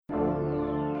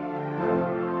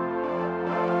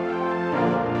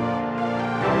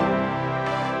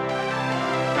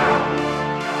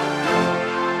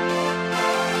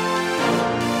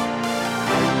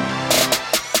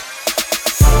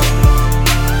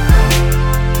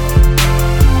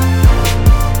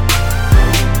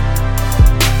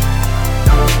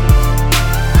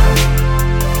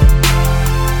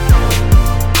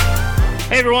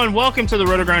and welcome to the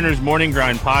RotoGrinders Morning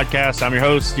Grind Podcast. I'm your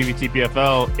host,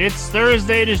 Stevietpfl. It's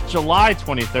Thursday. It is July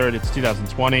 23rd. It's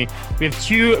 2020. We have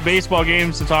two baseball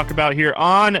games to talk about here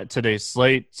on today's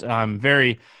slate. I'm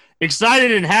very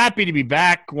excited and happy to be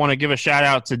back. Want to give a shout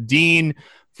out to Dean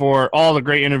for all the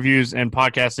great interviews and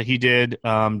podcasts that he did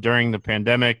during the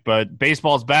pandemic. But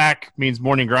baseball's back, means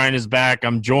Morning Grind is back.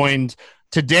 I'm joined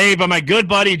today by my good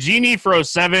buddy, Genie for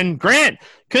 07. Grant,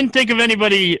 couldn't think of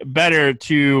anybody better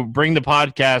to bring the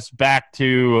podcast back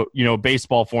to,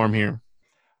 baseball form here.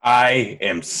 I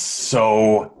am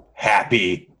so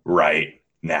happy right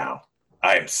now.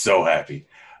 I am so happy.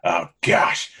 Oh,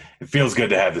 gosh. It feels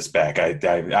good to have this back.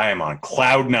 I am on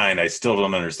cloud nine. I still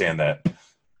don't understand that.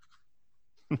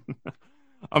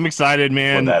 I'm excited,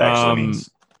 man. What that actually means.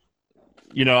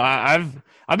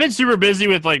 I've been super busy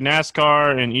with like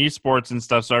NASCAR and esports and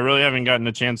stuff, so I really haven't gotten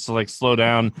a chance to like slow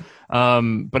down.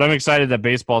 But I'm excited that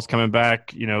baseball's coming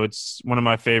back. It's one of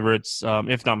my favorites,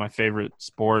 if not my favorite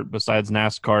sport besides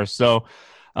NASCAR. So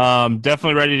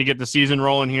definitely ready to get the season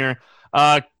rolling here.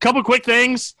 Couple quick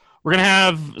things. We're going to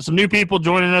have some new people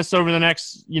joining us over the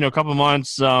next, couple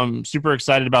months. Super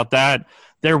excited about that.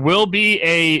 There will be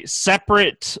a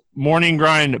separate Morning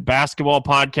Grind basketball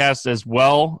podcast as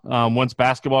well once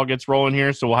basketball gets rolling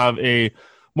here. So we'll have a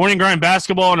Morning Grind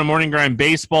basketball and a Morning Grind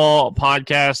baseball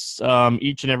podcast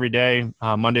each and every day,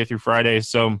 Monday through Friday.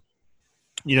 So,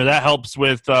 that helps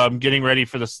with getting ready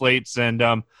for the slates. And,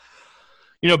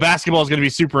 basketball is going to be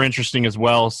super interesting as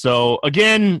well. So,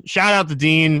 again, shout out to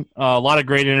Dean. A lot of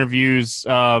great interviews,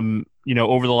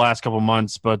 over the last couple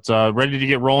months. But ready to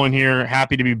get rolling here.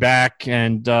 Happy to be back.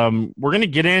 And we're going to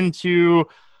get into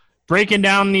breaking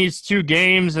down these two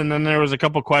games. And then there was a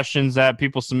couple questions that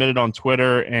people submitted on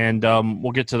Twitter. And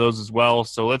we'll get to those as well.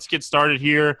 So let's get started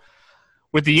here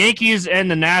with the Yankees and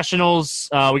the Nationals.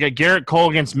 We got Garrett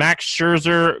Cole against Max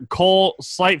Scherzer. Cole,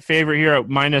 slight favorite here at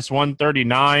minus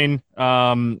 139.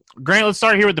 Grant, let's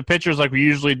start here with the pitchers like we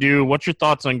usually do. What's your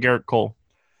thoughts on Garrett Cole?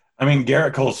 I mean,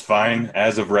 Garrett Cole's fine.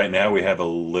 As of right now, we have a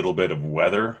little bit of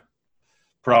weather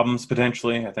problems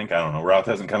potentially. I don't know. Roth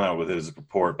hasn't come out with his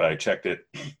report, but I checked it.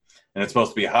 And it's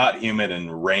supposed to be hot, humid,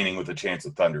 and raining with a chance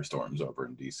of thunderstorms over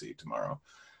in D.C. tomorrow.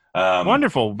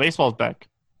 Wonderful. Baseball's back.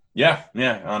 Yeah,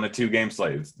 on a 2-game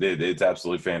slate. It's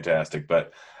absolutely fantastic.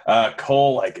 But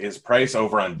Cole, his price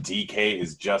over on DK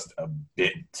is just a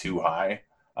bit too high.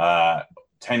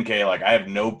 10K, I have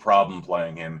no problem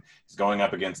playing him. He's going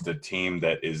up against a team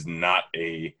that is not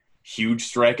a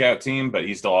huge strikeout team, but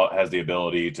he still has the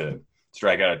ability to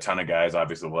strike out a ton of guys.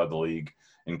 Obviously led the league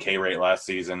in K rate last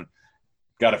season.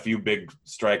 Got a few big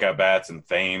strikeout bats and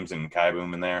Thames and Kai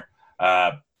Boom in there.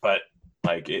 But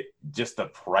the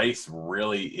price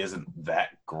really isn't that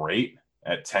great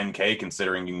at 10K,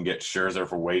 considering you can get Scherzer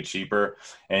for way cheaper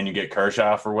and you get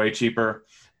Kershaw for way cheaper.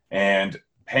 And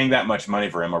paying that much money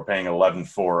for him, or paying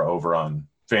 11.4 over on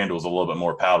FanDuel, is a little bit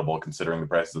more palatable considering the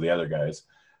prices of the other guys.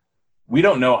 We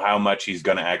don't know how much he's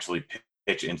going to actually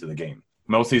pitch into the game.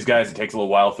 Most of these guys, it takes a little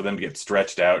while for them to get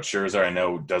stretched out. Scherzer, I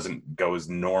know, doesn't go his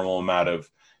normal amount of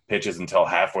pitches until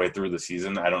halfway through the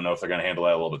season. I don't know if they're going to handle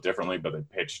that a little bit differently, but they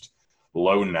pitched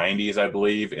low 90s, I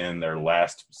believe, in their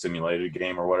last simulated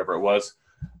game or whatever it was.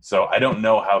 So I don't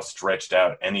know how stretched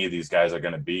out any of these guys are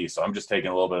going to be. So I'm just taking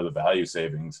a little bit of the value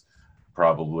savings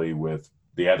probably with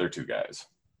the other two guys.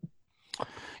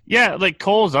 Yeah,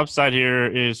 Cole's upside here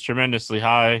is tremendously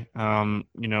high. One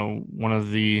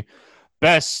of the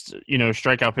best,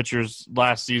 strikeout pitchers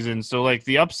last season. So,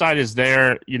 the upside is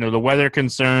there. The weather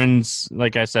concerns,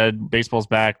 like I said, baseball's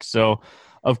back. So,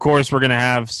 of course, we're going to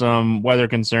have some weather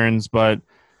concerns. But,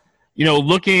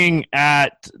 looking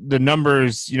at the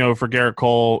numbers, for Garrett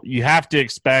Cole, you have to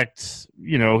expect,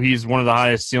 he's one of the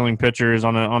highest ceiling pitchers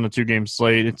on a 2-game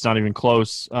slate. It's not even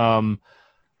close. Like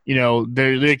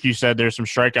you said, there's some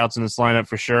strikeouts in this lineup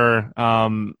for sure.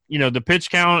 The pitch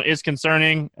count is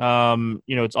concerning.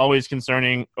 It's always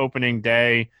concerning opening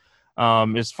day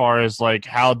as far as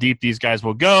how deep these guys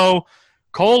will go.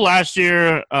 Cole last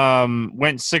year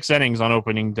went 6 innings on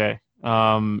opening day.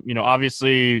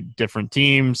 Obviously different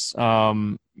teams,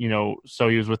 so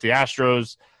he was with the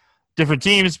Astros, different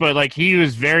teams, but he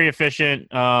was very efficient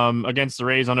against the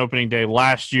Rays on opening day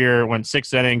last year, went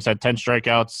 6 innings, had 10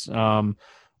 strikeouts,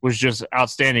 was just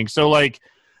outstanding. So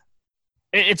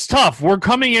it's tough. We're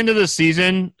coming into the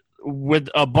season with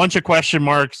a bunch of question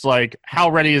marks, how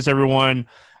ready is everyone?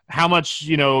 How much,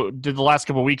 did the last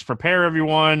couple of weeks prepare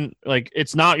everyone?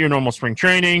 It's not your normal spring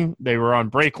training. They were on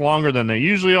break longer than they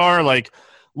usually are. A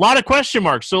lot of question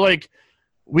marks. So,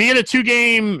 we get a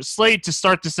 2-game slate to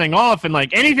start this thing off, and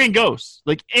anything goes.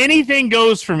 Anything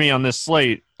goes for me on this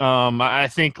slate. I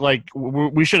think like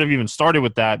we should have even started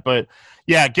with that. But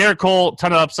yeah, Garrett Cole,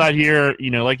 ton of upside here.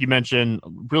 Like you mentioned,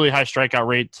 really high strikeout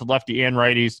rate to lefty and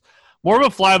righties. More of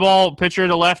a fly ball pitcher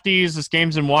to lefties. This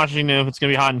game's in Washington. If it's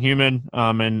going to be hot and humid,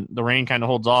 and the rain kind of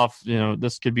holds off,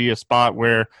 this could be a spot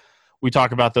where we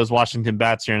talk about those Washington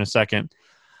bats here in a second.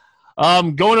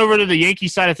 Going over to the Yankee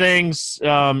side of things,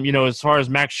 as far as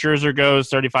Max Scherzer goes,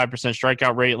 35%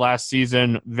 strikeout rate last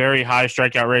season, very high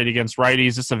strikeout rate against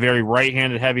righties. It's a very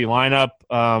right-handed heavy lineup.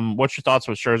 What's your thoughts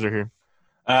with Scherzer here?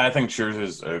 I think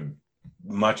Scherzer's a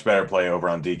much better play over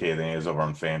on DK than he is over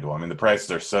on FanDuel. I mean, the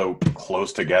prices are so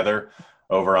close together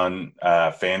over on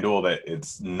FanDuel that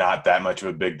it's not that much of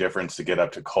a big difference to get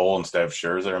up to Cole instead of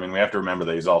Scherzer. I mean, we have to remember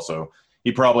that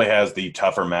he probably has the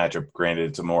tougher matchup. Granted,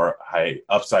 it's a more high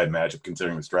upside matchup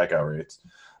considering the strikeout rates.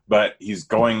 But he's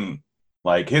going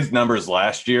like his numbers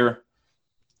last year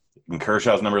and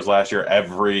Kershaw's numbers last year,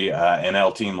 every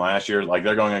NL team last year, like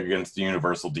they're going against the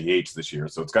universal DH this year.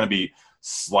 So it's going to be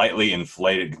slightly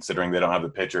inflated considering they don't have the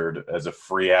pitcher as a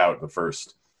free out the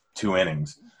first 2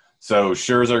 innings. So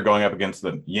Scherzer going up against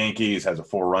the Yankees has a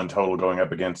 4-run total going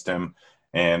up against him.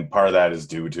 And part of that is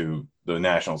due to the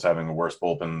Nationals having a worse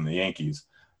bullpen than the Yankees.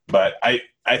 But I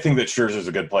think that Scherzer's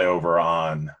a good play over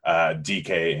on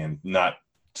DK and not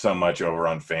so much over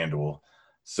on FanDuel.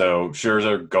 So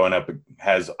Scherzer going up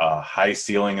has a high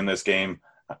ceiling in this game,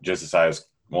 just as high as,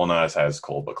 well, not as high as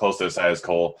Cole, but close to as high as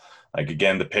Cole. Like,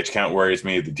 again, the pitch count worries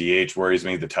me, the DH worries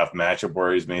me, the tough matchup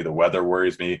worries me, the weather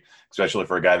worries me, especially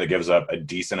for a guy that gives up a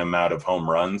decent amount of home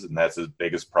runs, and that's his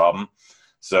biggest problem.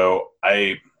 So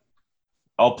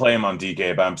I'll play him on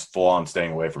DK, but I'm full on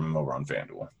staying away from him over on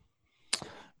FanDuel.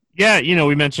 Yeah,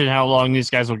 we mentioned how long these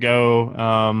guys will go.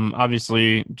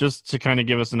 Obviously, just to kind of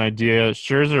give us an idea,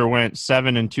 Scherzer went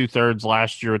 7 2/3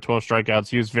 last year with 12 strikeouts.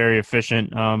 He was very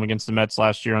efficient against the Mets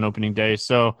last year on opening day.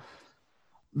 So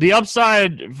the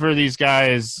upside for these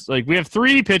guys, like we have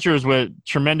 3 pitchers with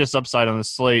tremendous upside on the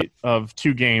slate of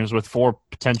 2 games with 4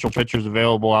 potential pitchers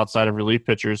available outside of relief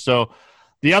pitchers. So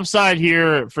the upside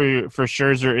here for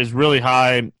Scherzer is really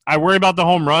high. I worry about the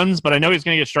home runs, but I know he's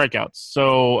going to get strikeouts.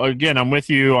 So, again, I'm with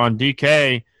you on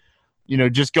DK.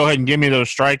 Just go ahead and give me those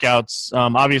strikeouts.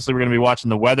 Obviously, we're going to be watching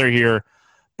the weather here.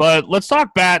 But let's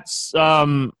talk bats.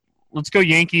 Let's go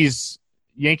Yankees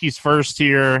first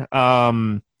here.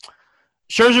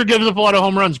 Scherzer gives up a lot of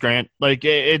home runs, Grant. Like,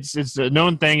 it's a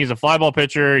known thing. He's a fly ball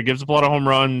pitcher. He gives up a lot of home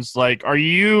runs. Like, are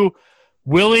you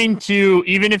willing to,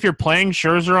 even if you're playing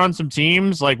Scherzer on some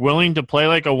teams, like willing to play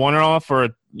like a one-off or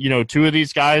 2 of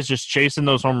these guys just chasing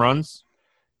those home runs?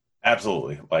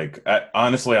 Absolutely. Like,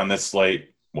 honestly, on this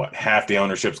slate, half the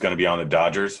ownership's going to be on the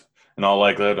Dodgers in all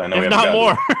likelihood. I know if not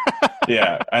more.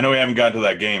 Yeah, I know we haven't gotten to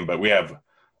that game, but we have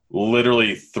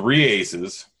literally 3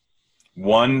 aces,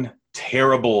 1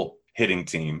 terrible hitting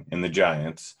team in the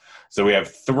Giants. So we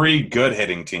have 3 good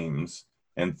hitting teams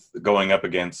and going up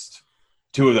against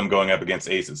 2 of them going up against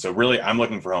aces. So really, I'm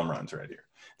looking for home runs right here.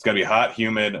 It's going to be hot,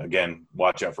 humid. Again,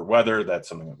 watch out for weather. That's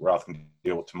something that Roth can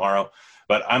deal with tomorrow.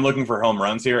 But I'm looking for home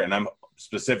runs here, and I'm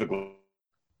specifically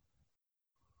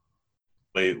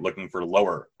looking for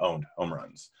lower-owned home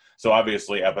runs. So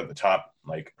obviously, up at the top,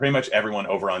 like pretty much everyone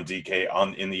over on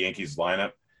DK in the Yankees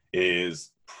lineup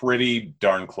is pretty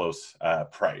darn close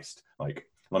priced. Like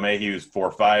LeMahieu's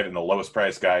 4.5, and the lowest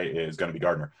priced guy is going to be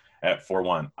Gardner at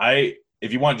 4.1.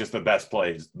 If you want just the best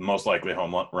plays, most likely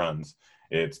home runs,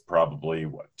 it's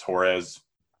probably Torres,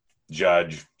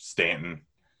 Judge, Stanton,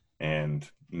 and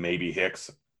maybe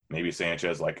Hicks, maybe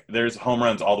Sanchez. Like there's home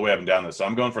runs all the way up and down this. So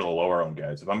I'm going for the lower owned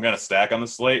guys. If I'm going to stack on the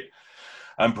slate,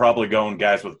 I'm probably going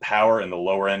guys with power in the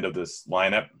lower end of this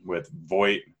lineup with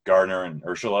Voit, Gardner, and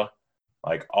Urshela.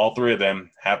 Like all 3 of them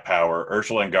have power.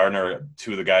 Urshela and Gardner are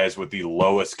 2 of the guys with the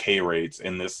lowest K rates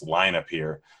in this lineup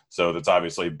here. So that's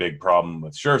obviously a big problem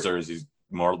with Scherzer is he's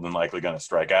more than likely going to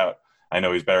strike out. I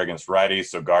know he's better against righties,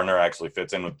 so Gardner actually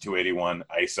fits in with 281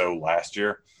 ISO last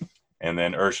year. And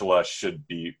then Urshela should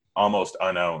be almost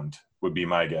unowned, would be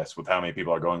my guess, with how many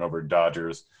people are going over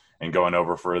Dodgers and going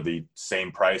over for the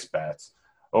same price bats.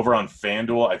 Over on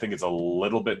FanDuel, I think it's a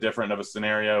little bit different of a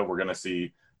scenario. We're going to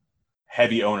see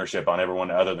heavy ownership on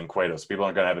everyone other than Cueto. People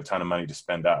aren't going to have a ton of money to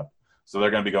spend up. So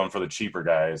they're going to be going for the cheaper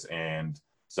guys, and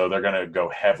so they're going to go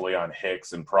heavily on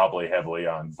Hicks and probably heavily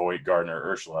on Voit, Gardner,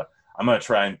 Urshela. I'm going to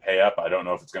try and pay up. I don't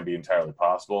know if it's going to be entirely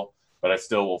possible, but I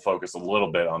still will focus a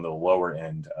little bit on the lower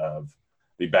end of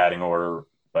the batting order.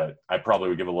 But I probably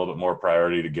would give a little bit more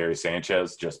priority to Gary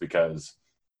Sanchez just because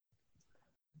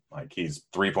like he's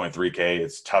 3.3K.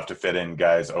 It's tough to fit in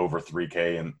guys over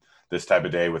 3K in this type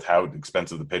of day with how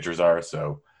expensive the pitchers are.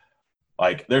 So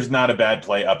like there's not a bad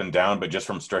play up and down, but just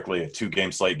from strictly a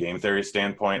 2-game slate game theory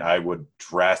standpoint, I would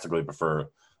drastically prefer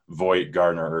Voit,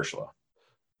 Gardner, Urshela.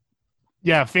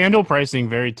 Yeah, FanDuel pricing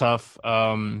very tough.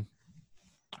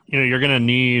 You're going to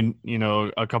need,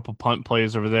 a couple punt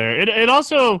plays over there. It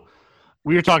also,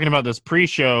 we were talking about this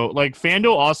pre-show, like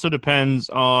FanDuel also depends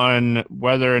on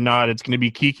whether or not it's going to be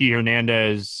Kiki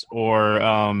Hernandez or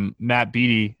Matt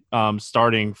Beattie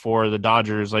starting for the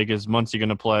Dodgers. Like, is Muncy going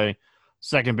to play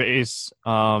second base?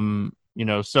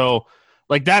 So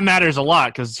like that matters a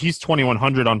lot because he's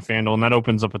 2,100 on FanDuel, and that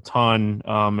opens up a ton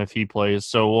if he plays.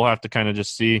 So we'll have to kind of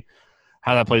just see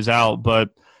how that plays out. But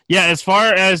yeah, as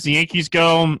far as the Yankees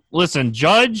go, listen,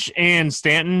 Judge and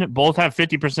Stanton both have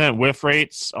 50% whiff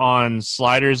rates on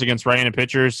sliders against right-handed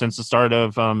pitchers since the start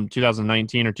of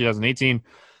 2019 or 2018.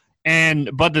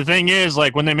 But the thing is,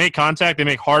 like, when they make contact, they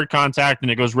make hard contact, and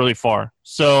it goes really far.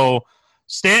 So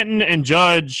Stanton and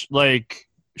Judge, like,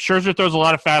 Scherzer throws a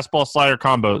lot of fastball slider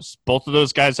combos. Both of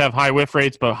those guys have high whiff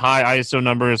rates, but high ISO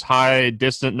numbers, high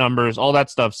distant numbers, all that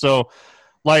stuff. So,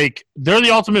 like, they're the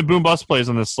ultimate boom bust plays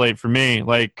on this slate for me.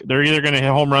 Like, they're either going to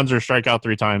hit home runs or strike out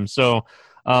 3 times. So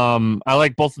I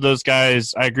like both of those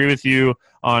guys. I agree with you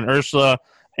on Urshela.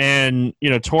 And,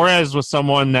 Torres was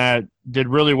someone that did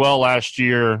really well last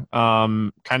year.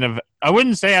 Kind of, I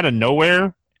wouldn't say out of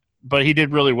nowhere, but he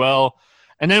did really well.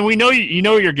 And then we know you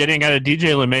know what you're getting out of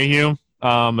DJ LeMahieu.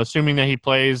 Assuming that he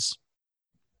plays,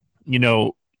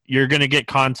 you're going to get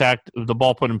contact, the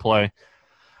ball put in play.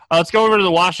 Let's go over to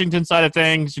the Washington side of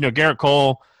things. Garrett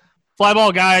Cole, fly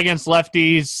ball guy against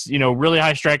lefties, really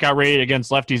high strikeout rate against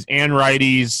lefties and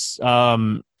righties.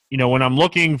 When I'm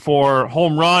looking for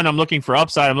home run, I'm looking for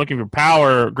upside, I'm looking for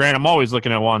power. Grant, I'm always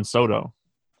looking at Juan Soto.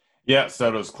 Yeah,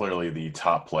 Soto's clearly the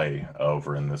top play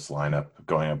over in this lineup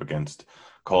going up against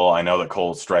Cole. I know that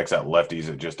Cole strikes out lefties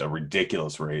at just a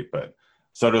ridiculous rate, but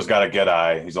Soto's got a good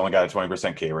eye. He's only got a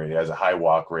 20% K rate. He has a high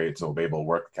walk rate, so we'll be able to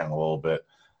work kind of a little bit.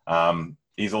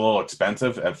 He's a little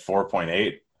expensive at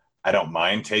 4.8. I don't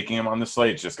mind taking him on the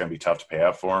slate. It's just going to be tough to pay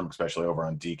up for him, especially over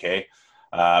on DK.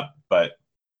 But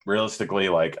realistically,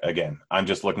 like, again, I'm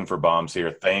just looking for bombs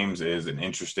here. Thames is an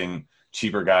interesting,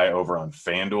 cheaper guy over on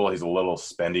FanDuel. He's a little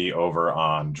spendy over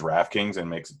on DraftKings and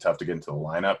makes it tough to get into the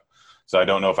lineup. So I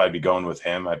don't know if I'd be going with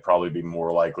him. I'd probably be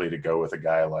more likely to go with a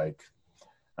guy like,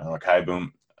 I don't know, Kai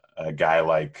Boom, a guy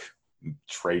like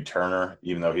Trey Turner,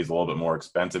 even though he's a little bit more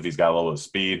expensive. He's got a little bit of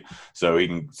speed, so he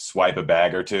can swipe a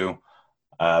bag or two.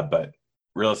 But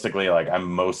realistically, like,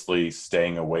 I'm mostly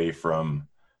staying away from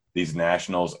these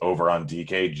Nationals over on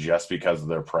DK just because of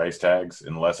their price tags,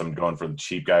 unless I'm going for the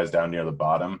cheap guys down near the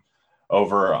bottom.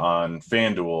 Over on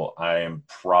FanDuel, I am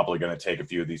probably going to take a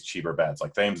few of these cheaper bets.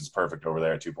 Like, Thames is perfect over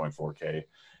there at 2.4K.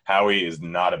 Howie is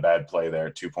not a bad play there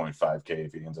at 2.5K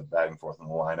if he ends up batting fourth in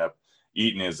the lineup.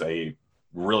 Eaton is a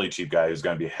really cheap guy who's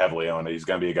going to be heavily owned. He's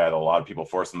going to be a guy that a lot of people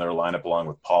force in their lineup along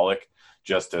with Pollock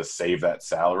just to save that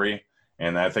salary.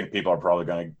 And I think people are probably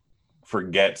going to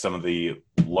forget some of the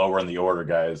lower in the order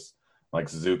guys like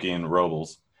Suzuki and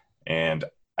Robles. And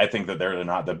I think that they're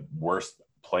not the worst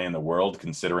play in the world,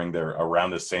 considering they're around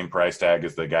the same price tag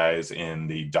as the guys in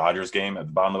the Dodgers game at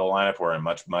the bottom of the lineup, who are in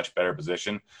much, much better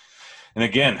position. And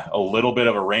again, a little bit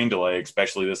of a rain delay,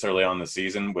 especially this early on in the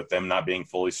season, with them not being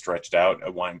fully stretched out,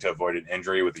 wanting to avoid an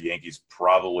injury, with the Yankees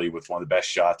probably with one of the best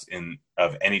shots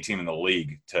of any team in the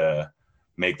league to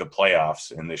make the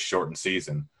playoffs in this shortened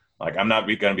season. Like, I'm not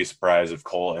going to be surprised if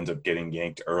Cole ends up getting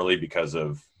yanked early because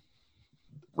of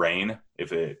rain, if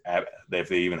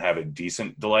they even have a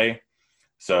decent delay.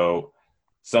 So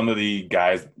some of the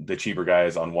guys, the cheaper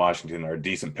guys on Washington, are a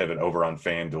decent pivot over on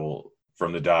FanDuel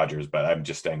from the Dodgers, but I'm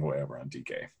just staying away over on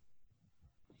DK.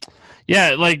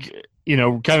 Yeah, like,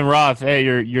 Kevin Roth, hey,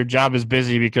 your job is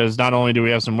busy because not only do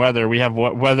we have some weather, we have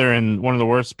weather in one of the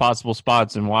worst possible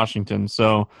spots in Washington.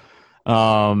 So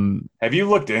have you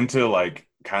looked into, like,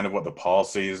 kind of what the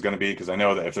policy is going to be? Because I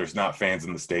know that if there's not fans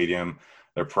in the stadium,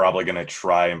 they're probably going to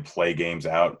try and play games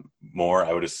out more,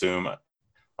 I would assume.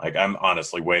 Like, I'm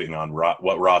honestly waiting on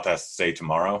what Roth has to say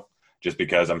tomorrow, just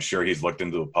because I'm sure he's looked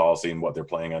into the policy and what they're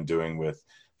planning on doing with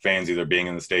fans either being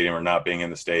in the stadium or not being in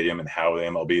the stadium, and how the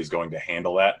MLB is going to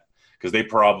handle that. Because they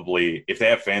probably, if they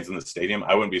have fans in the stadium,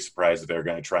 I wouldn't be surprised if they're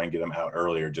going to try and get them out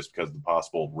earlier just because of the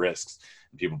possible risks.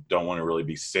 People don't want to really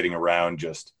be sitting around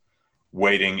just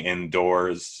waiting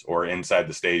indoors or inside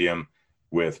the stadium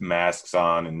with masks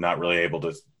on and not really able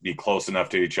to be close enough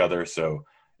to each other. So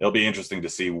it'll be interesting to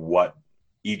see what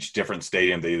each different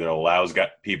stadium that either allows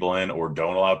people in or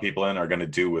don't allow people in are going to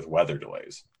do with weather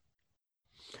delays.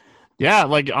 Yeah,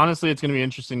 like, honestly, it's going to be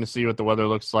interesting to see what the weather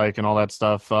looks like and all that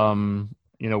stuff.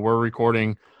 We're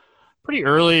recording pretty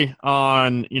early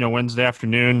on, Wednesday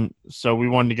afternoon, so we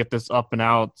wanted to get this up and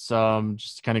out,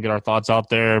 just to kind of get our thoughts out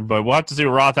there. But we'll have to see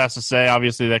what Roth has to say.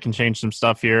 Obviously, that can change some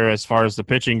stuff here as far as the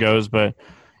pitching goes. But if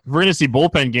we're going to see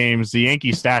bullpen games, the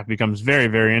Yankees stack becomes very,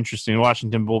 very interesting.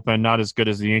 Washington bullpen not as good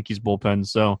as the Yankees bullpen,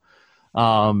 so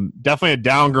definitely a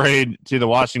downgrade to the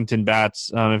Washington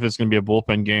bats if it's going to be a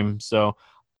bullpen game. So.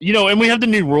 And we have the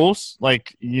new rules,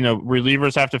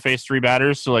 relievers have to face 3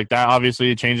 batters. So, that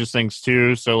obviously changes things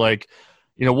too. So,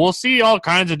 we'll see all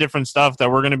kinds of different stuff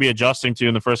that we're going to be adjusting to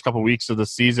in the first couple of weeks of the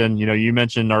season. You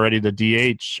mentioned already the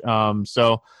DH.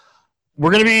 So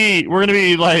we're going to be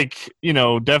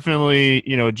definitely,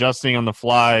 adjusting on the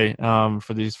fly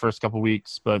for these first couple of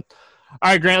weeks. But all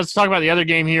right, Grant, let's talk about the other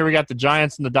game here. We got the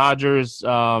Giants and the Dodgers.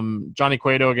 Johnny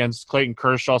Cueto against Clayton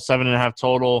Kershaw, 7.5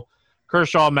 total.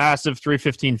 Kershaw, massive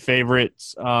 315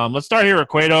 favorites. Let's start here with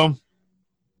Cueto.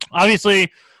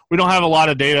 Obviously, we don't have a lot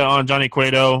of data on Johnny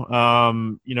Cueto.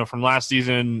 From last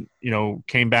season,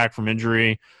 came back from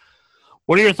injury.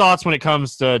 What are your thoughts when it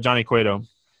comes to Johnny Cueto?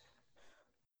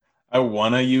 I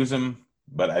want to use him,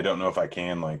 but I don't know if I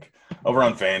can. Over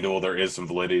on FanDuel, there is some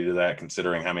validity to that,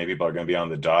 considering how many people are going to be on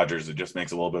the Dodgers. It just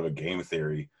makes a little bit of a game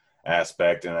theory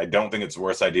aspect, and I don't think it's the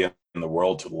worst idea in the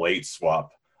world to late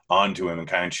swap onto him and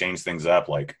kind of change things up.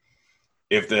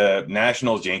 If the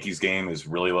Nationals-Yankees game is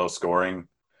really low scoring,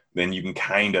 then you can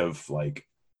kind of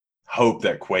hope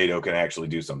that Cueto can actually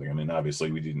do something. I mean, obviously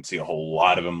we didn't see a whole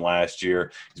lot of him last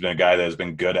year. He's been a guy that has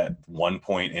been good at one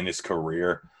point in his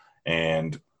career,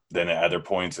 and then at other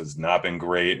points has not been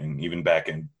great. And even back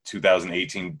in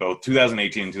 2018, both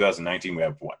 2018 and 2019, we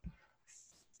have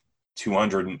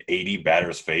 280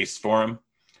 batters faced for him.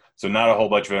 So not a whole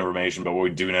bunch of information, but what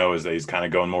we do know is that he's kind of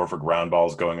going more for ground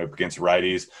balls, going up against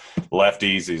righties.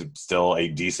 Lefties, he's still a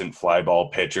decent fly ball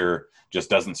pitcher, just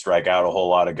doesn't strike out a whole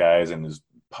lot of guys and is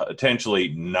potentially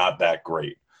not that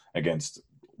great against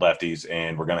lefties.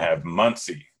 And we're going to have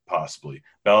Muncy, possibly,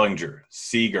 Bellinger,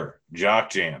 Seager, Jock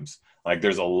Jams.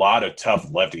 There's a lot of tough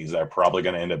lefties that are probably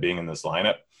going to end up being in this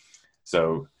lineup.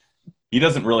 So he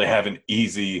doesn't really have an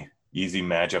easy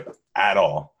matchup at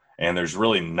all. And there's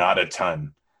really not a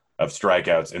ton of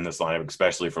strikeouts in this lineup,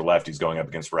 especially for lefties going up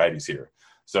against righties here.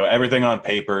 So everything on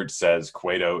paper says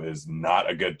Cueto is not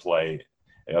a good play,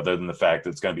 other than the fact that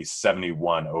it's going to be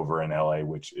 71 over in LA,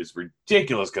 which is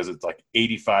ridiculous because it's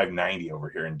 85, 90 over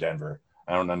here in Denver.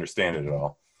 I don't understand it at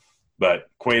all. But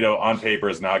Cueto on paper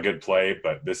is not a good play,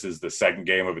 but this is the second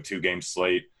game of a 2-game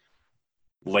slate.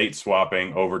 Late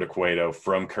swapping over to Cueto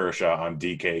from Kershaw on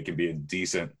DK can be a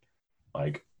decent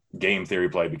game theory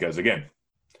play because, again,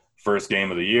 first game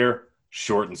of the year,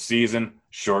 shortened season,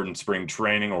 shortened spring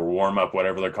training or warm-up,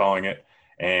 whatever they're calling it,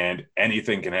 and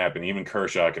anything can happen. Even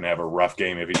Kershaw can have a rough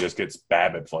game if he just gets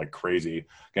BABIP'd like crazy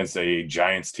against a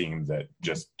Giants team that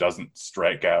just doesn't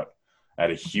strike out at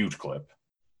a huge clip.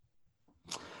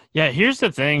 Yeah, here's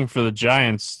the thing for the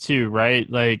Giants, too, right?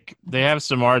 They have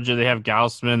Samardzija, they have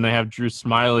Gaussman, they have Drew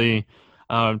Smyly,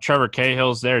 Trevor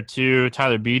Cahill's there, too,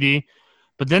 Tyler Beede.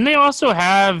 But then they also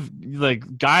have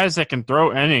guys that can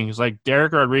throw innings, like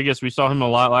Derek Rodriguez. We saw him a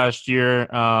lot last year.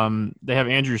 They have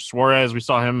Andrew Suarez. We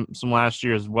saw him some last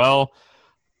year as well.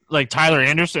 Tyler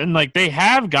Anderson. They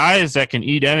have guys that can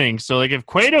eat innings. So if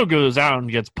Cueto goes out and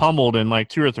gets pummeled in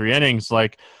 2 or 3 innings,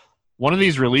 one of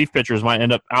these relief pitchers might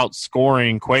end up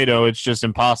outscoring Cueto. It's just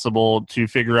impossible to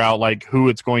figure out who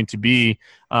it's going to be.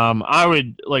 I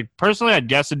would personally, I'd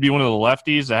guess it'd be one of the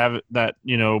lefties that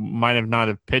might have not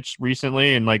have pitched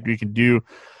recently, and we can do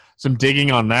some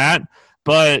digging on that.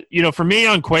 But for me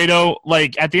on Cueto,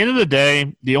 at the end of the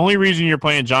day, the only reason you're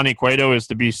playing Johnny Cueto is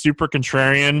to be super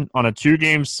contrarian on a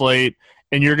 2-game slate,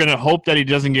 and you're going to hope that he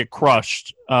doesn't get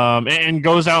crushed and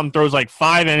goes out and throws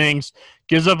 5 innings,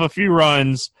 gives up a few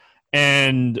runs.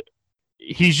 And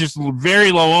he's just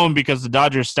very low owned because the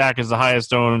Dodgers stack is the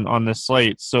highest owned on this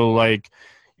slate. So,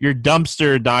 you're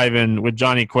dumpster diving with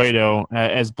Johnny Cueto,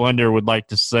 as Blender would like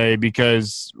to say,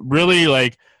 because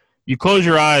really, you close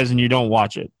your eyes and you don't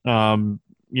watch it.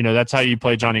 That's how you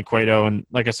play Johnny Cueto. And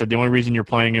like I said, the only reason you're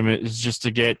playing him is just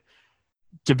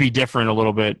to be different a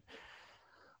little bit.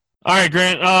 All right,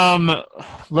 Grant,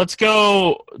 let's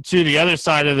go to the other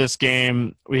side of this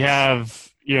game. We have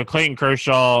Clayton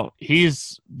Kershaw.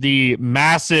 He's the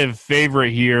massive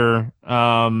favorite here.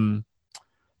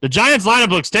 The Giants lineup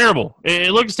looks terrible.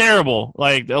 It looks terrible.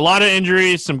 A lot of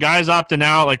injuries, some guys opting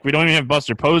out. We don't even have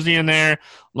Buster Posey in there.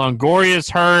 Longoria's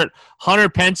hurt. Hunter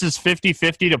Pence is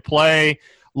 50-50 to play.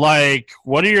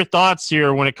 What are your thoughts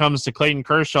here when it comes to Clayton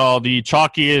Kershaw, the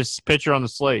chalkiest pitcher on the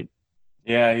slate?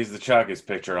 Yeah, he's the chalkiest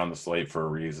pitcher on the slate for a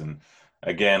reason.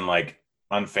 Again,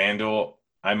 on FanDuel,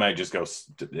 I might just go.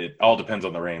 It all depends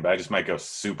on the rain, but I just might go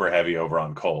super heavy over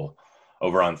on Cole,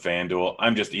 over on FanDuel.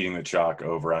 I'm just eating the chalk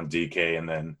over on DK, and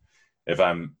then if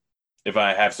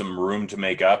I have some room to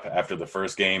make up after the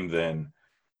first game, then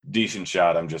decent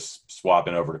shot. I'm just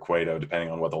swapping over to Cueto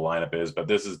depending on what the lineup is. But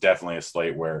this is definitely a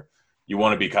slate where you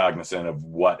want to be cognizant of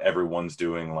what everyone's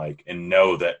doing, like, and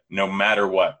know that no matter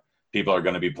what, people are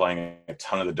going to be playing a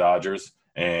ton of the Dodgers,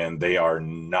 and they are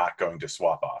not going to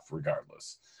swap off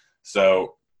regardless.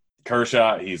 So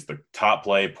Kershaw, he's the top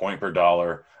play point per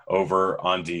dollar over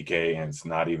on DK, and it's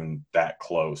not even that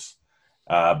close.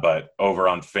 But over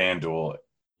on FanDuel,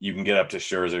 you can get up to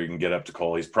Scherzer, you can get up to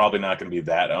Cole. He's probably not going to be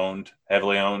that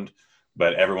heavily owned,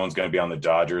 but everyone's going to be on the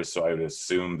Dodgers. So I would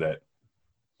assume that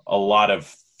a lot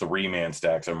of 3-man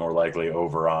stacks are more likely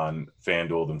over on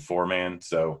FanDuel than 4-man.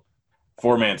 So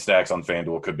 4-man stacks on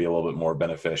FanDuel could be a little bit more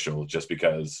beneficial just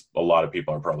because a lot of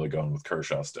people are probably going with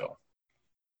Kershaw still.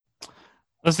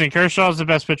 Listen, Kershaw's the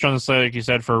best pitcher on the slate, like you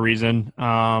said, for a reason.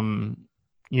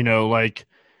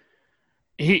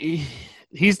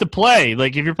 He's the play.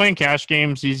 Like, if you're playing cash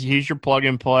games, he's your plug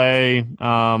and play.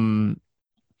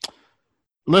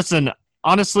 Listen,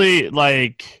 honestly,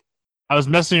 like, I was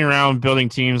messing around building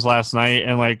teams last night,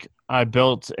 and like I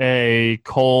built a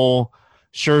Cole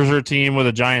Scherzer team with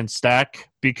a Giants stack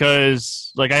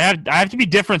because like I have to be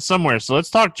different somewhere. So let's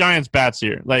talk Giants bats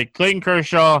here. Like, Clayton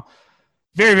Kershaw,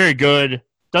 very, very good.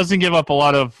 Doesn't give up a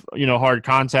lot of, hard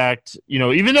contact.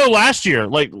 Even though last year,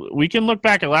 like, we can look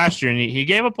back at last year, and he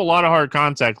gave up a lot of hard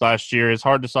contact last year. His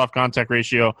hard to soft contact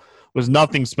ratio was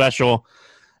nothing special.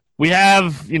 We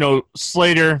have,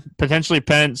 Slater, potentially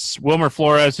Pence, Wilmer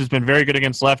Flores, who's been very good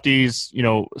against lefties,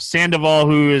 Sandoval,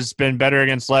 who has been better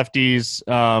against lefties.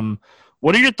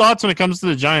 What are your thoughts when it comes to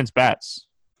the Giants bats?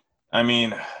 I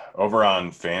mean, over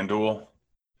on FanDuel,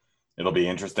 it'll be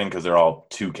interesting because they're all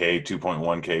 2K,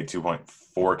 2.1K,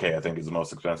 2.4K, I think is the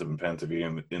most expensive in Pence if he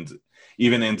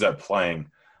even ends up playing.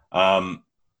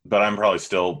 But I'm probably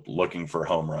still looking for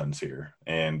home runs here.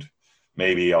 And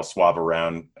maybe I'll swap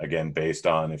around again based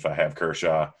on if I have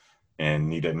Kershaw and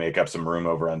need to make up some room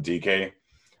over on DK.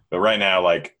 But right now,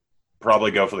 like,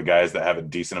 probably go for the guys that have a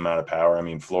decent amount of power. I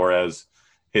mean, Flores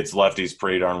hits lefties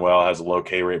pretty darn well, has a low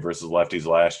K rate versus lefties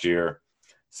last year.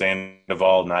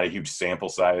 Sandoval, not a huge sample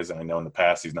size, and I know in the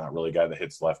past he's not really a guy that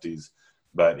hits lefties,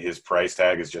 but his price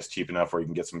tag is just cheap enough where you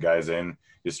can get some guys in.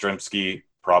 Yastrzemski,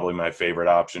 probably my favorite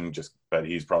option, but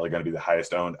he's probably going to be the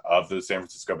highest owned of the San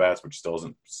Francisco bats, which still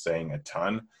isn't saying a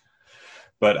ton.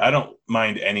 But I don't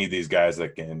mind any of these guys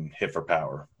that can hit for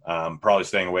power. Probably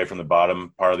staying away from the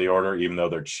bottom part of the order, even though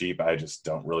they're cheap. I just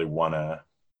don't really want to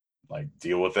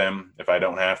deal with them if I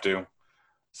don't have to.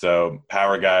 So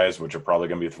power guys, which are probably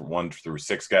going to be 1 through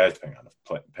 6 guys, depending on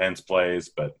if Pence plays,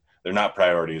 but they're not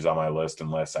priorities on my list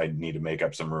unless I need to make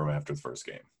up some room after the first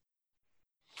game.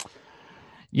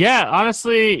 Yeah,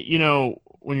 honestly,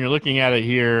 when you're looking at it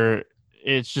here,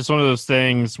 it's just one of those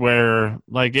things where,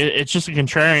 like, it's just a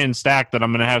contrarian stack that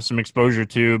I'm going to have some exposure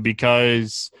to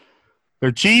because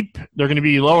they're cheap, they're going to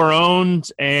be lower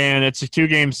owned, and it's a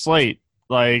 2-game slate.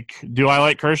 Like, do I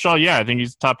like Kershaw? Yeah, I think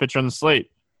he's the top pitcher on the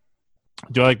slate.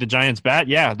 Do I like the Giants bat?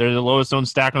 Yeah, they're the lowest owned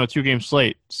stack on a 2-game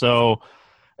slate. So,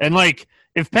 and like,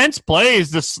 if Pence plays,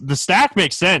 the stack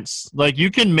makes sense. Like, you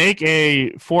can make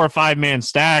a 4 or 5-man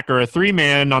stack or a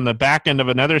 3-man on the back end of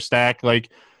another stack. Like,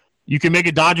 you can make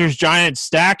a Dodgers-Giants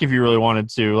stack if you really wanted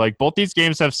to. Like, both these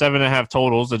games have 7.5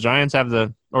 totals. The Giants have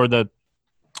the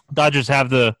Dodgers have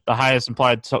the highest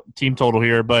implied team total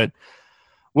here, but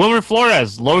Wilmer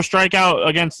Flores, low strikeout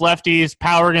against lefties,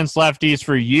 power against lefties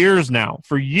for years now.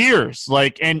 For years.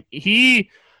 Like, and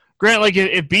Grant, like,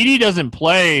 if BD doesn't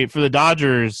play for the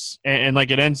Dodgers and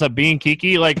like, it ends up being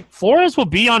Kiki, like, Flores will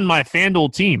be on my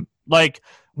FanDuel team. Like,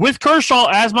 with Kershaw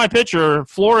as my pitcher,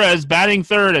 Flores batting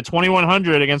third at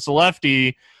 2,100 against the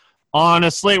lefty on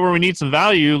a slate where we need some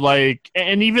value, like,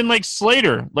 and even like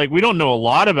Slater, like, we don't know a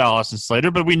lot about Austin Slater,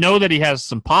 but we know that he has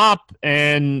some pop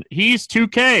and he's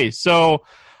 2K. So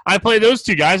I play those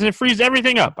 2 guys and it frees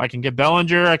everything up. I can get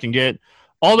Bellinger, I can get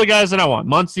all the guys that I want,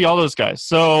 Muncy, all those guys.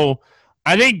 So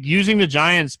I think using the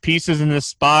Giants pieces in this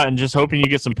spot and just hoping you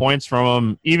get some points from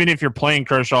them, even if you're playing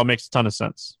Kershaw, makes a ton of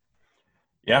sense.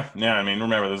 Yeah. I mean,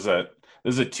 remember, this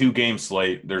is a 2-game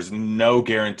slate. There's no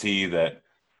guarantee that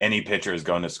any pitcher is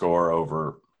going to score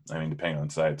over, I mean, depending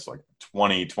on sites, like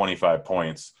 20, 25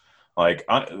 points. Like,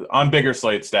 on bigger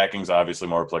slates, stacking is obviously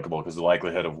more applicable because the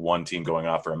likelihood of one team going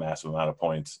off for a massive amount of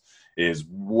points is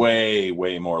way,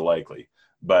 way more likely.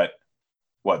 But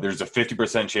there's a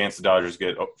 50% chance the Dodgers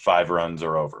get 5 runs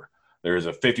or over. There's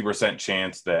a 50%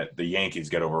 chance that the Yankees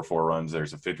get over 4 runs.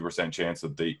 There's a 50% chance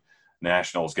that the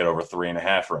Nationals get over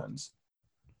 3.5 runs.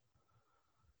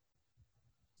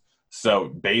 So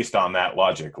based on that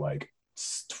logic, like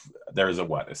there's a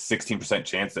 16%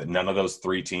 chance that none of those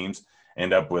three teams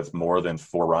end up with more than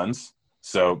 4 runs.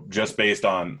 So just based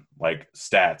on like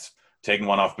stats, taking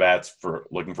one off bats for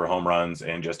looking for home runs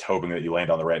and just hoping that you land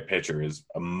on the right pitcher is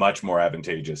a much more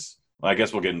advantageous. Well, I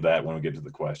guess we'll get into that when we get to the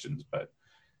questions, but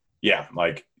yeah,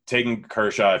 like taking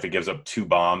Kershaw if he gives up 2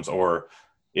 bombs or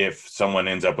if someone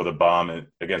ends up with a bomb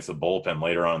against the bullpen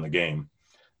later on in the game,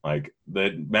 like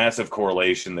the massive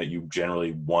correlation that you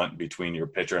generally want between your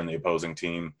pitcher and the opposing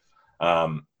team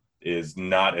is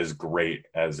not as great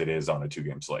as it is on a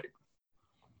 2-game slate.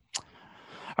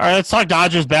 All right, let's talk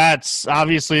Dodgers bats.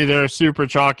 Obviously, they're super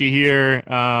chalky here.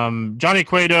 Johnny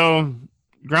Cueto,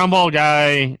 ground ball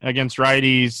guy against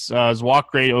righties. His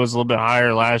walk rate was a little bit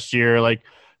higher last year. Like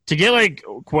to get like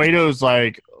Cueto's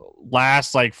like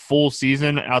last like full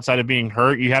season outside of being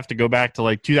hurt, you have to go back to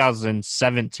like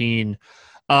 2017.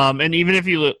 And even if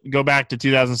you go back to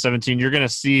 2017, you're going to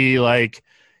see like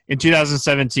in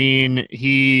 2017,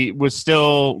 he was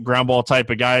still ground ball type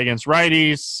of guy against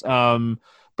righties.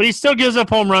 But he still gives up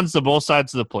home runs to both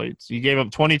sides of the plate. He gave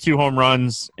up 22 home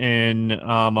runs in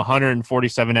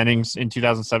 147 innings in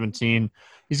 2017.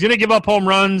 He's going to give up home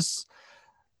runs.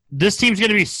 This team's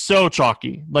going to be so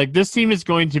chalky. Like, this team is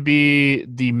going to be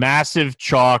the massive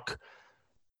chalk.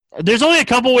 There's only a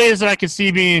couple ways that I could see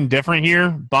being different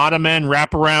here. Bottom end,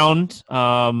 wraparound,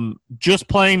 just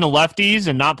playing the lefties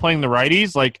and not playing the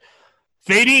righties. Like,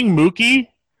 fading Mookie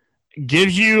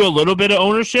gives you a little bit of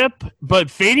ownership,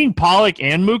 but fading Pollock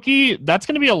and Mookie, that's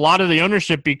going to be a lot of the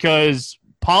ownership because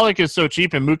Pollock is so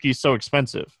cheap and Mookie is so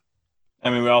expensive. I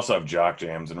mean, we also have jock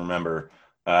jams, and remember,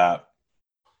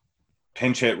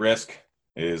 pinch hit risk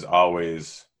is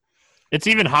always – it's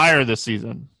even higher this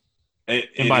season. It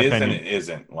is opinion. And it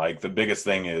isn't. Like, the biggest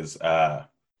thing is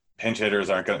pinch hitters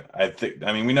aren't going to –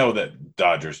 I mean, we know that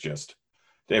Dodgers just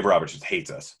 – Dave Roberts just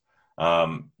hates us.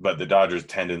 But the Dodgers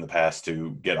tend in the past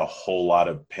to get a whole lot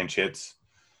of pinch hits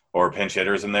or pinch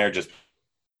hitters in there just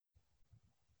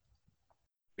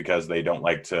because they don't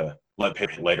like to let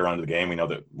pitch later on in the game. We know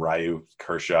that Ryu,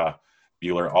 Kershaw,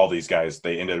 Buehler, all these guys,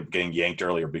 they ended up getting yanked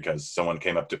earlier because they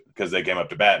came up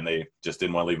to bat and they just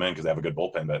didn't want to leave them in because they have a good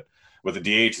bullpen. But with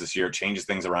the DH this year, it changes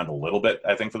things around a little bit,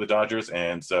 I think, for the Dodgers.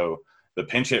 And so the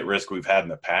pinch hit risk we've had in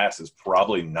the past is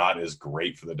probably not as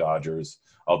great for the Dodgers,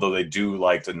 although they do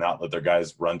like to not let their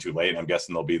guys run too late. And I'm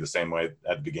guessing they'll be the same way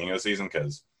at the beginning of the season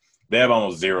because they have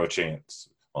almost zero chance.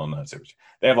 Well, not zero.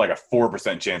 They have like a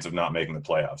 4% chance of not making the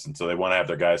playoffs. And so they want to have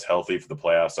their guys healthy for the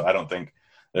playoffs. So I don't think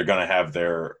they're going to have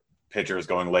their pitchers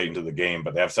going late into the game,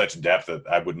 but they have such depth that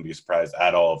I wouldn't be surprised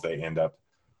at all if they end up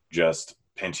just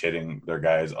pinch hitting their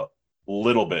guys a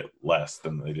little bit less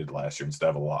than they did last year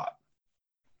instead of a lot.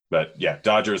 But yeah,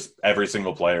 Dodgers, every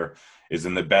single player is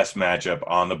in the best matchup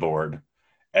on the board.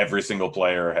 Every single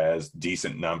player has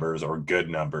decent numbers or good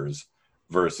numbers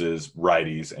versus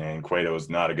righties, and Cueto is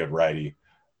not a good righty.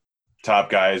 Top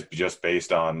guys, just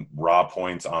based on raw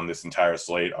points on this entire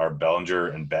slate, are Bellinger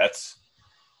and Betts.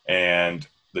 And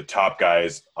the top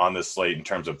guys on this slate in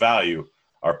terms of value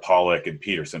are Pollock and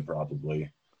Peterson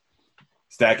probably.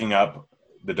 Stacking up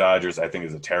the Dodgers, I think,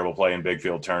 is a terrible play in big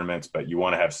field tournaments, but you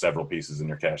want to have several pieces in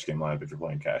your cash game lineup if you're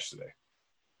playing cash today.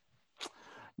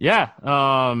 Yeah.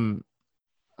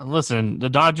 Listen, the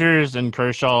Dodgers and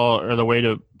Kershaw are the way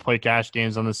to play cash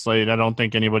games on the slate. I don't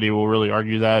think anybody will really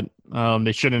argue that.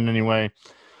 They shouldn't anyway.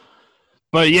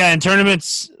 But yeah, in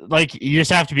tournaments, like, you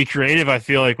just have to be creative. I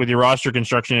feel like with your roster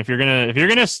construction, if you're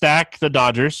gonna stack the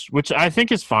Dodgers, which I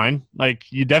think is fine. Like,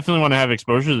 you definitely want to have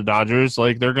exposure to the Dodgers.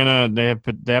 Like, they have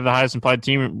the highest implied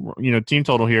team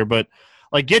total here. But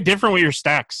like, get different with your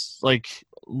stacks. Like,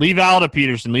 leave out a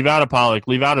Peterson, leave out a Pollock,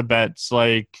 leave out a Betts.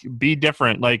 Like, be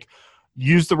different. Like,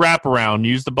 use the wraparound,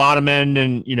 use the bottom end,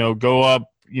 and go up.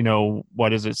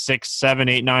 What is it, 6, 7,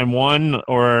 8, 9, 1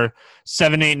 or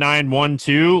 7, 8, 9, 1,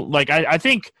 2? Like, I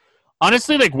think,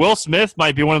 honestly, like, Will Smith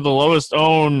might be one of the lowest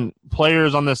owned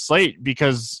players on this slate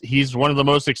because he's one of the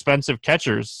most expensive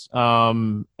catchers.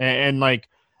 And like,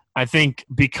 I think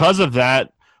because of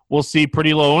that, we'll see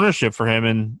pretty low ownership for him.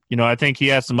 And, I think he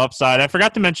has some upside. I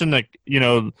forgot to mention that,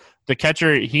 the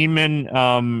catcher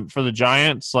Heeman for the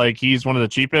Giants, like, he's one of the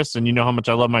cheapest. And you know how much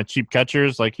I love my cheap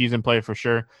catchers. Like, he's in play for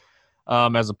sure.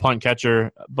 As a punt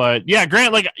catcher. But yeah,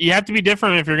 Grant, like, you have to be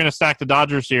different if you're going to stack the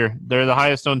Dodgers here. They're the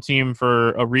highest owned team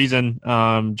for a reason.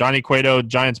 Johnny Cueto,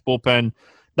 Giants bullpen,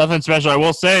 nothing special. I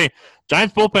will say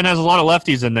Giants bullpen has a lot of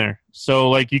lefties in there. So,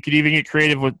 like, you could even get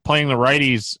creative with playing the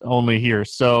righties only here.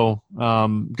 So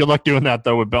good luck doing that,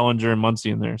 though, with Bellinger and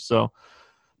Muncy in there. So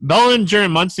Bellinger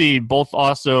and Muncy both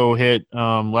also hit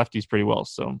lefties pretty well.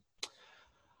 So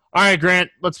All right, Grant,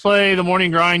 let's play the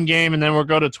morning grind game, and then we'll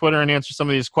go to Twitter and answer some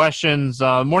of these questions.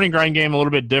 Morning grind game, a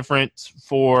little bit different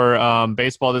for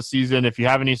baseball this season. If you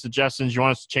have any suggestions, you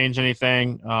want us to change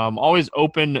anything, always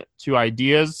open to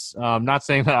ideas. Not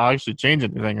saying that I'll actually change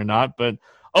anything or not, but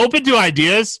open to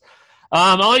ideas.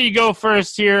 I'll let you go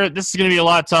first here. This is going to be a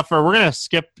lot tougher. We're going to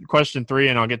skip question 3,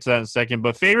 and I'll get to that in a second.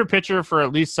 But favorite pitcher for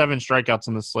at least 7 strikeouts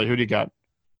on the slate, who do you got?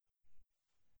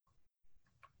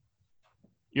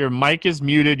 Your mic is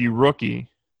muted, you rookie.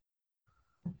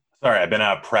 Sorry, I've been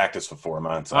out of practice for 4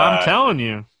 months. I'm telling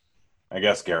you. I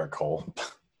guess Garrett Cole.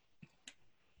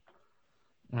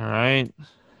 All right.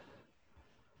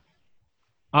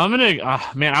 I'm going to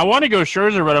man, I want to go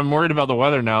Scherzer, but I'm worried about the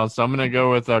weather now, so I'm going to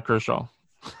go with Kershaw.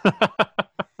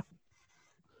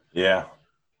 Yeah.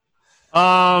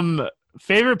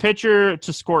 Favorite pitcher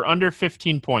to score under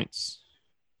 15 points?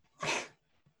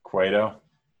 Cueto.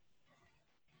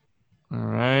 All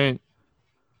right.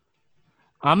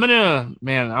 I'm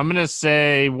gonna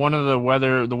say one of the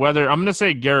weather. I'm gonna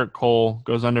say Garrett Cole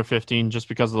goes under 15 just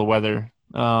because of the weather.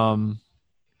 Could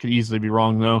easily be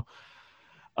wrong though.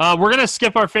 We're gonna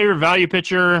skip our favorite value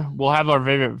pitcher. We'll have our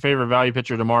favorite value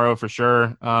pitcher tomorrow for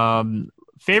sure.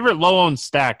 Favorite low owned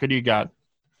stack. Who do you got?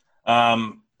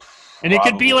 And it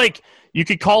could be like you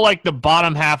could call like the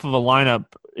bottom half of a lineup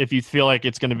if you feel like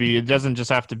it's gonna be. It doesn't just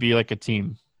have to be like a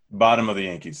team. Bottom of the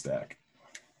Yankees stack.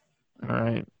 All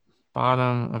right.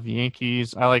 Bottom of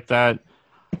Yankees. I like that.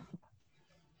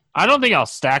 I don't think I'll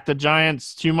stack the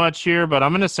Giants too much here, but I'm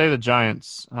going to say the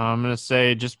Giants. I'm going to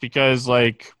say just because,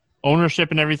 like, ownership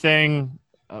and everything,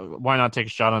 why not take a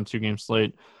shot on 2-game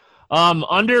slate?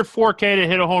 Under 4K to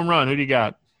hit a home run. Who do you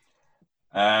got?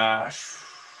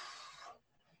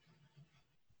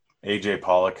 AJ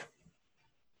Pollock.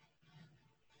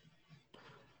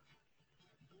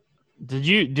 Did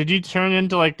you turn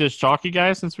into like this chalky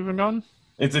guy since we've been gone?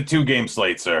 It's a 2-game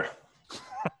slate, sir.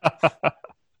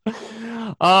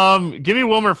 Give me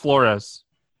Wilmer Flores.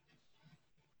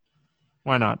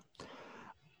 Why not?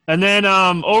 And then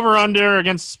over under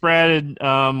against spread.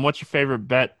 What's your favorite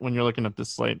bet when you're looking at this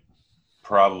slate?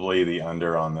 Probably the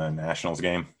under on the Nationals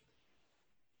game.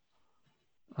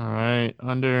 All right,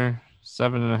 under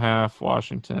 7.5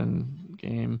 Washington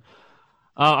game.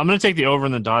 I'm going to take the over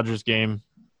in the Dodgers game.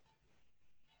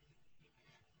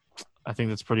 I think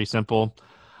that's pretty simple.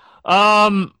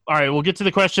 All right, we'll get to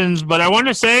the questions, but I wanted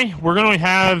to say we're going to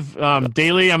have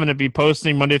daily. I'm going to be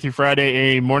posting Monday through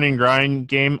Friday a morning grind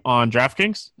game on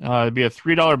DraftKings. It'll be a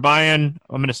 $3 buy-in.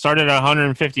 I'm going to start at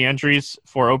 150 entries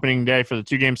for opening day for the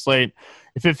 2-game slate.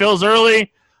 If it fills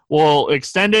early, we'll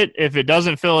extend it. If it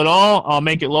doesn't fill at all, I'll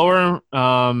make it lower.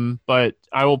 But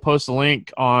I will post a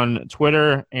link on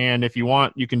Twitter, and if you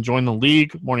want, you can join the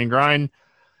league, Morning Grind.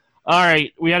 All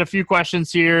right, we had a few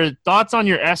questions here. Thoughts on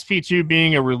your SP2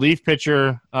 being a relief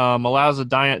pitcher allows a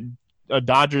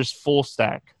Dodgers full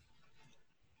stack?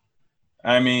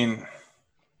 I mean,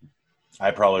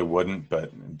 I probably wouldn't,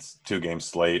 but it's 2-game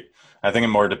slate. I think it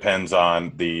more depends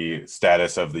on the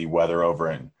status of the weather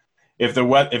over in. If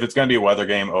it's going to be a weather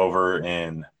game over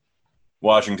in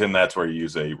Washington, that's where you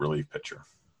use a relief pitcher.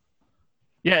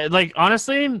 Yeah, like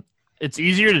honestly, it's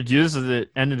easier to do this at the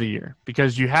end of the year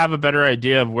because you have a better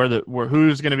idea of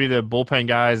who's going to be the bullpen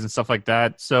guys and stuff like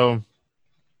that. So,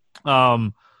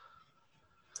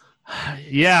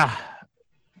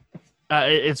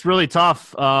 it's really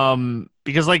tough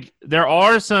because like there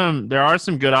are some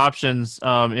good options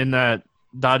in that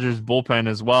Dodgers bullpen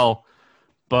as well,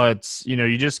 but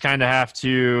you just kind of have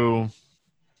to.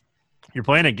 You're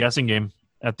playing a guessing game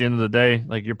at the end of the day.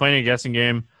 Like you're playing a guessing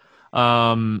game.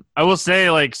 I will say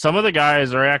like some of the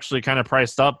guys are actually kind of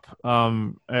priced up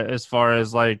as far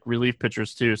as like relief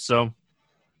pitchers too. So,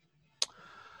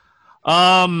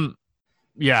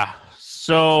 yeah.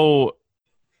 So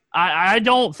I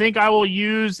don't think I will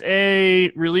use a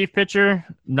relief pitcher,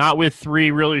 not with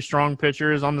 3 really strong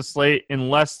pitchers on the slate,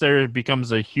 unless there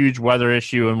becomes a huge weather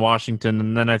issue in Washington,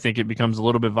 and then I think it becomes a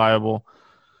little bit viable.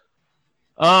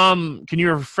 Can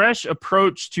you refresh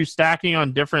approach to stacking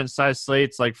on different size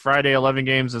slates, like Friday 11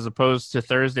 games as opposed to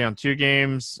Thursday on 2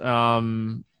 games?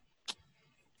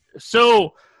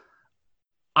 So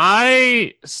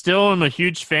I still am a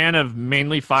huge fan of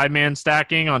mainly 5-man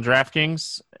stacking on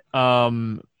DraftKings.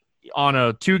 On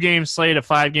a 2-game slate, a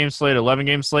 5-game slate,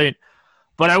 11-game slate.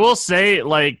 But I will say,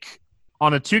 like,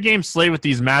 on a 2-game slate with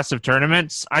these massive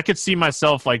tournaments, I could see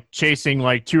myself like chasing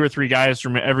like 2 or 3 guys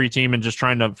from every team and just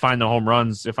trying to find the home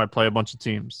runs if I play a bunch of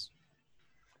teams.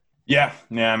 Yeah.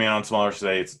 I mean, on smaller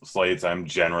slates, I'm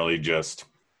generally just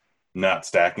not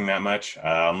stacking that much.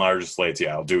 On larger slates,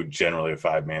 I'll do generally a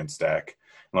 5-man stack.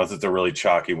 Unless it's a really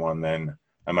chalky one, then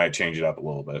I might change it up a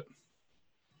little bit.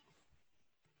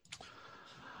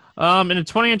 In a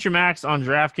 20 entry max on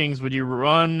DraftKings, would you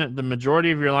run the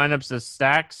majority of your lineups as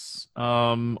stacks,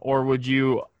 or would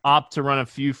you opt to run a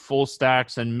few full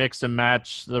stacks and mix and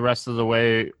match the rest of the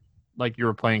way like you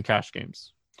were playing cash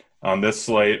games? On this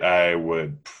slate, I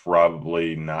would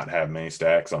probably not have many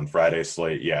stacks. On Friday's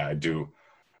slate, yeah, I do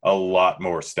a lot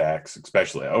more stacks,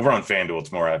 especially over on FanDuel.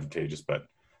 It's more advantageous, but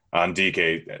on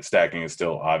DK, stacking is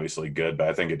still obviously good, but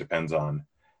I think it depends on,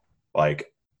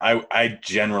 like, I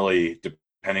generally,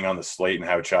 depending on the slate and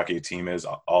how chalky a team is,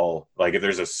 I'll, like, if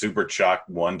there's a super chalk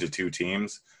 1 to 2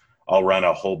 teams, I'll run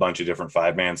a whole bunch of different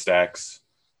 5-man stacks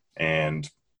and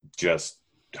just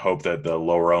hope that the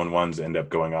lower owned ones end up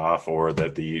going off or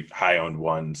that the high owned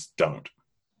ones don't.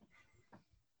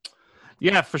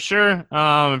 Yeah, for sure.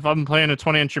 If I'm playing a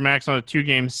 20 entry max on a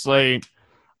 2-game slate,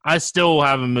 I still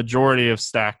have a majority of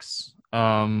stacks,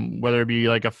 whether it be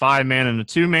like a 5-man and a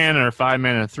 2-man or a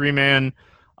 5-man and a 3-man.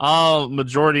 I'll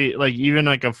majority, like even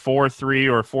like a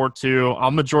 4-3 or 4-2, I'll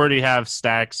majority have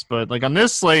stacks. But like on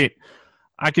this slate,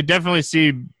 I could definitely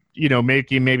see,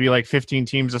 making maybe like 15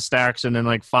 teams of stacks and then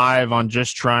like 5 on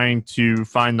just trying to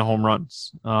find the home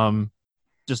runs,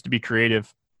 just to be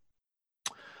creative.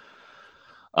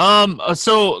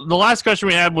 So the last question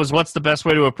we had was, what's the best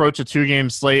way to approach a 2-game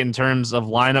slate in terms of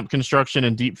lineup construction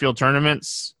and deep field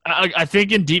tournaments? I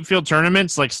think in deep field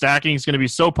tournaments, like stacking is going to be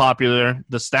so popular.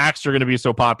 The stacks are going to be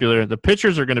so popular. The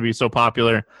pitchers are going to be so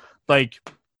popular. Like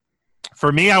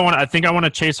for me, I think I want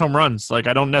to chase home runs. Like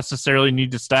I don't necessarily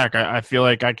need to stack. I feel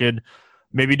like I could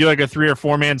maybe do like a 3 or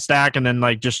 4-man stack and then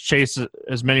like just chase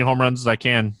as many home runs as I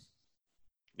can.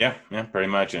 Yeah, pretty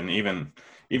much. And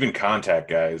even contact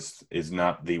guys is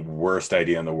not the worst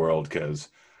idea in the world because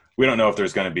we don't know if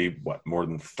there's going to be more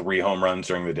than 3 home runs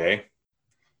during the day.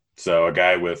 So a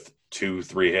guy with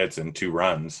 2-3 hits and 2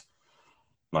 runs,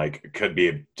 like, could be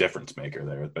a difference maker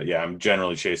there. But yeah, I'm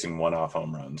generally chasing one-off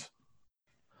home runs.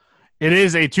 It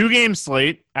is a 2-game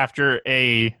slate after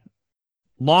a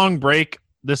long break.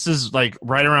 This is like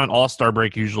right around All-Star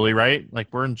break usually, right? Like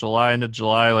we're in July, end of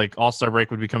July, like All-Star break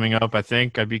would be coming up. I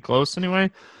think I'd be close anyway.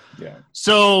 Yeah.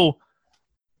 So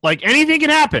like anything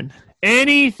can happen.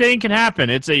 Anything can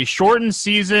happen. It's a shortened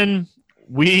season.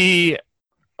 We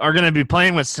are going to be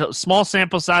playing with small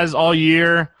sample size all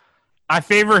year. I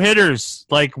favor hitters.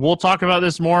 Like we'll talk about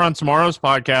this more on tomorrow's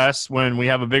podcast when we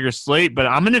have a bigger slate, but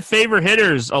I'm going to favor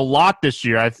hitters a lot this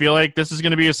year. I feel like this is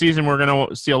going to be a season we're going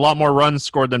to see a lot more runs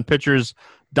scored than pitchers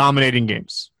dominating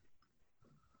games.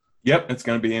 Yep, it's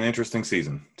going to be an interesting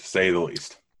season, to say the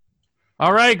least.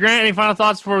 All right, Grant, any final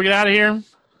thoughts before we get out of here?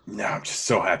 No, I'm just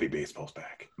so happy baseball's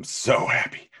back. I'm so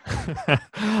happy.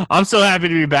 I'm so happy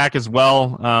to be back as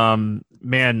well.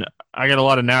 Man, I got a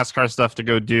lot of NASCAR stuff to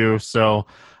go do, so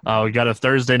we got a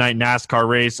Thursday night NASCAR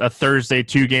race, a Thursday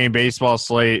 2-game baseball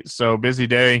slate, so busy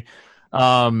day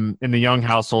in the Young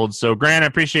household. So, Grant, I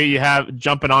appreciate you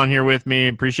jumping on here with me.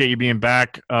 Appreciate you being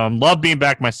back. Love being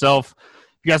back myself.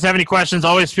 If you guys have any questions,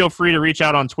 always feel free to reach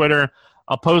out on Twitter.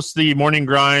 I'll post the Morning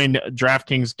Grind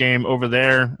DraftKings game over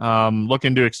there.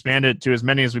 Looking to expand it to as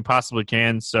many as we possibly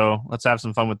can, so let's have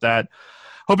some fun with that.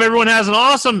 Hope everyone has an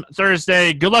awesome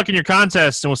Thursday. Good luck in your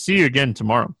contest, and we'll see you again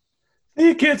tomorrow.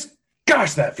 Hey, kids.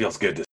 Gosh, that feels good to